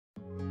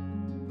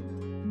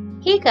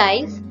Hey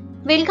guys,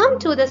 welcome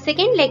to the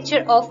second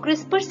lecture of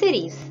CRISPR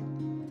series.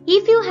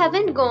 If you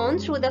haven't gone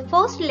through the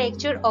first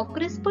lecture of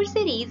CRISPR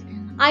series,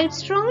 I would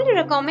strongly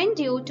recommend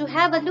you to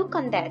have a look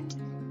on that.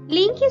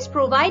 Link is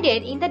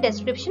provided in the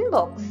description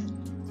box.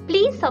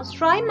 Please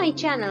subscribe my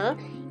channel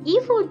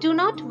if you do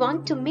not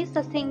want to miss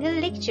a single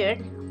lecture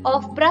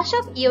of Brush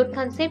Up Your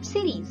Concept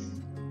series.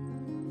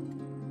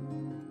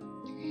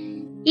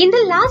 In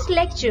the last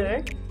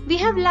lecture, we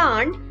have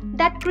learned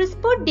that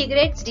CRISPR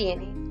degrades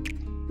DNA.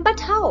 But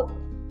how?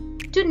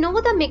 To know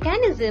the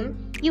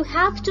mechanism, you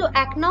have to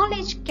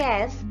acknowledge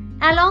Cas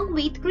along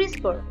with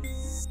CRISPR.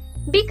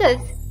 Because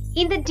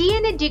in the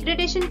DNA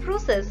degradation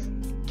process,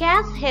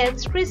 Cas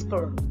helps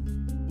CRISPR.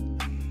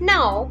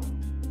 Now,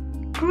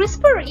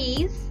 CRISPR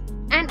is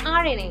an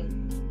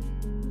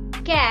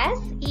RNA. Cas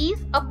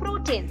is a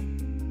protein.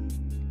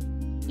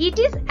 It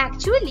is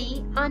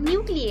actually a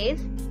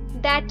nuclease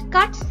that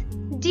cuts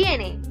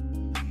DNA.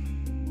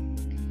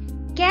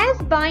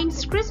 Cas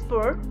binds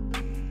CRISPR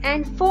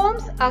and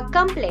forms a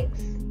complex.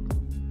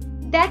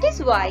 That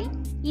is why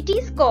it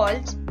is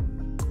called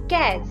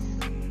Cas,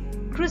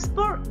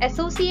 CRISPR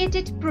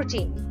associated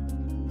protein,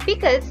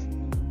 because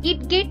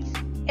it gets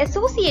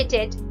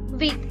associated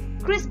with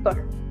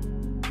CRISPR.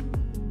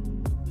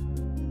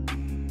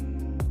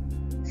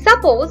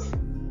 Suppose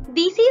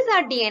this is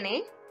our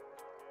DNA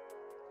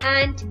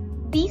and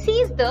this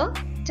is the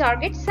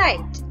target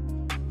site.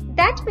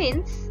 That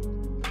means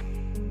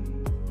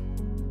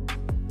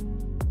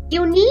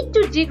you need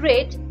to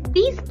degrade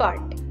this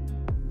part,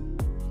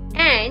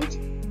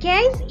 and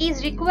Cas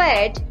is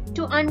required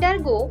to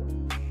undergo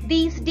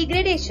this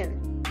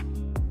degradation.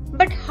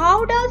 But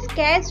how does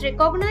Cas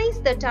recognize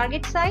the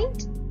target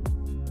site?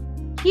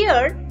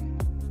 Here,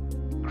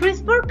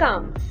 CRISPR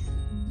comes.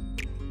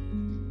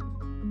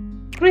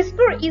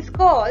 CRISPR is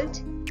called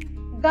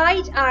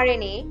guide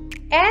RNA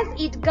as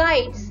it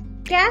guides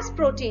Cas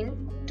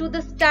protein to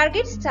the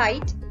target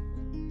site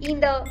in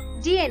the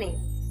DNA.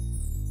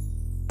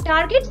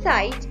 Target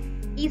site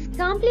is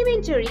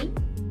complementary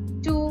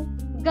to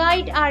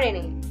guide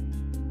RNA.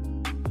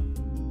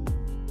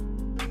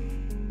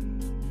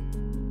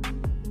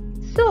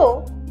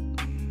 So,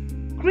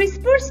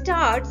 CRISPR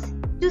starts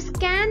to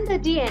scan the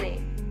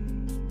DNA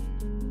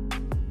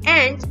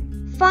and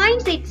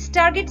finds its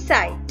target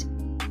site.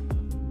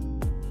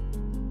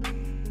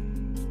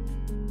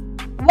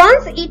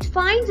 Once it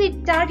finds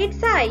its target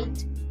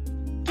site,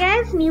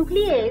 Cas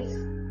nuclease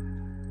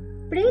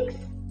breaks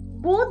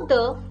both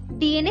the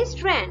DNA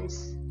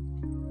strands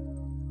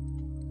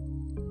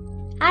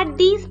at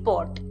this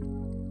spot.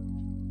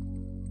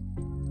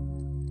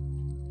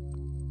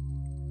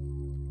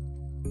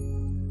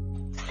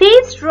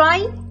 Cells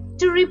try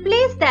to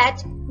replace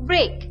that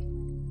break.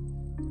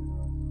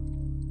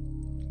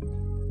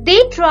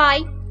 They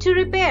try to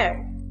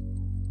repair,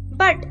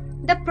 but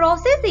the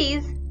process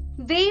is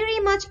very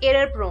much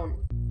error prone.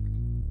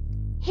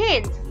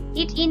 Hence,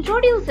 it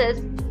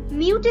introduces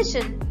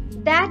mutation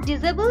that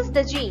disables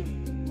the gene.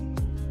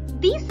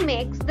 This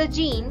makes the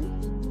gene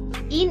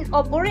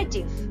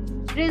inoperative,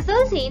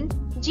 results in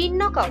gene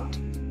knockout.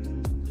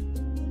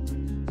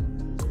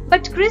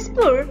 But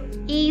CRISPR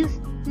is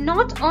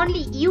not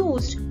only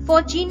used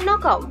for gene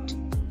knockout,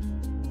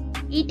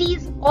 it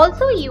is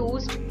also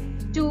used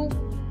to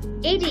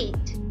edit,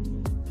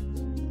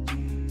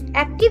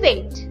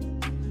 activate,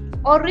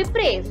 or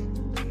repress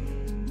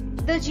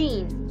the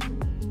gene.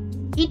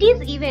 It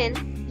is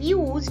even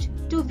used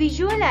to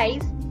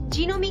visualize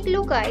genomic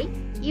loci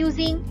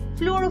using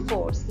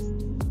fluorophores.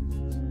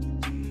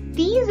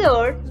 These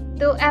are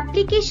the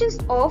applications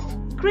of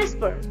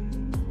CRISPR.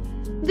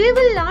 We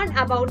will learn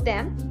about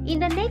them in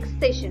the next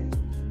session.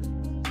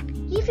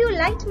 If you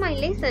liked my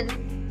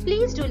lesson,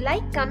 please do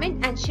like,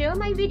 comment and share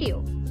my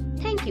video.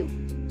 Thank you.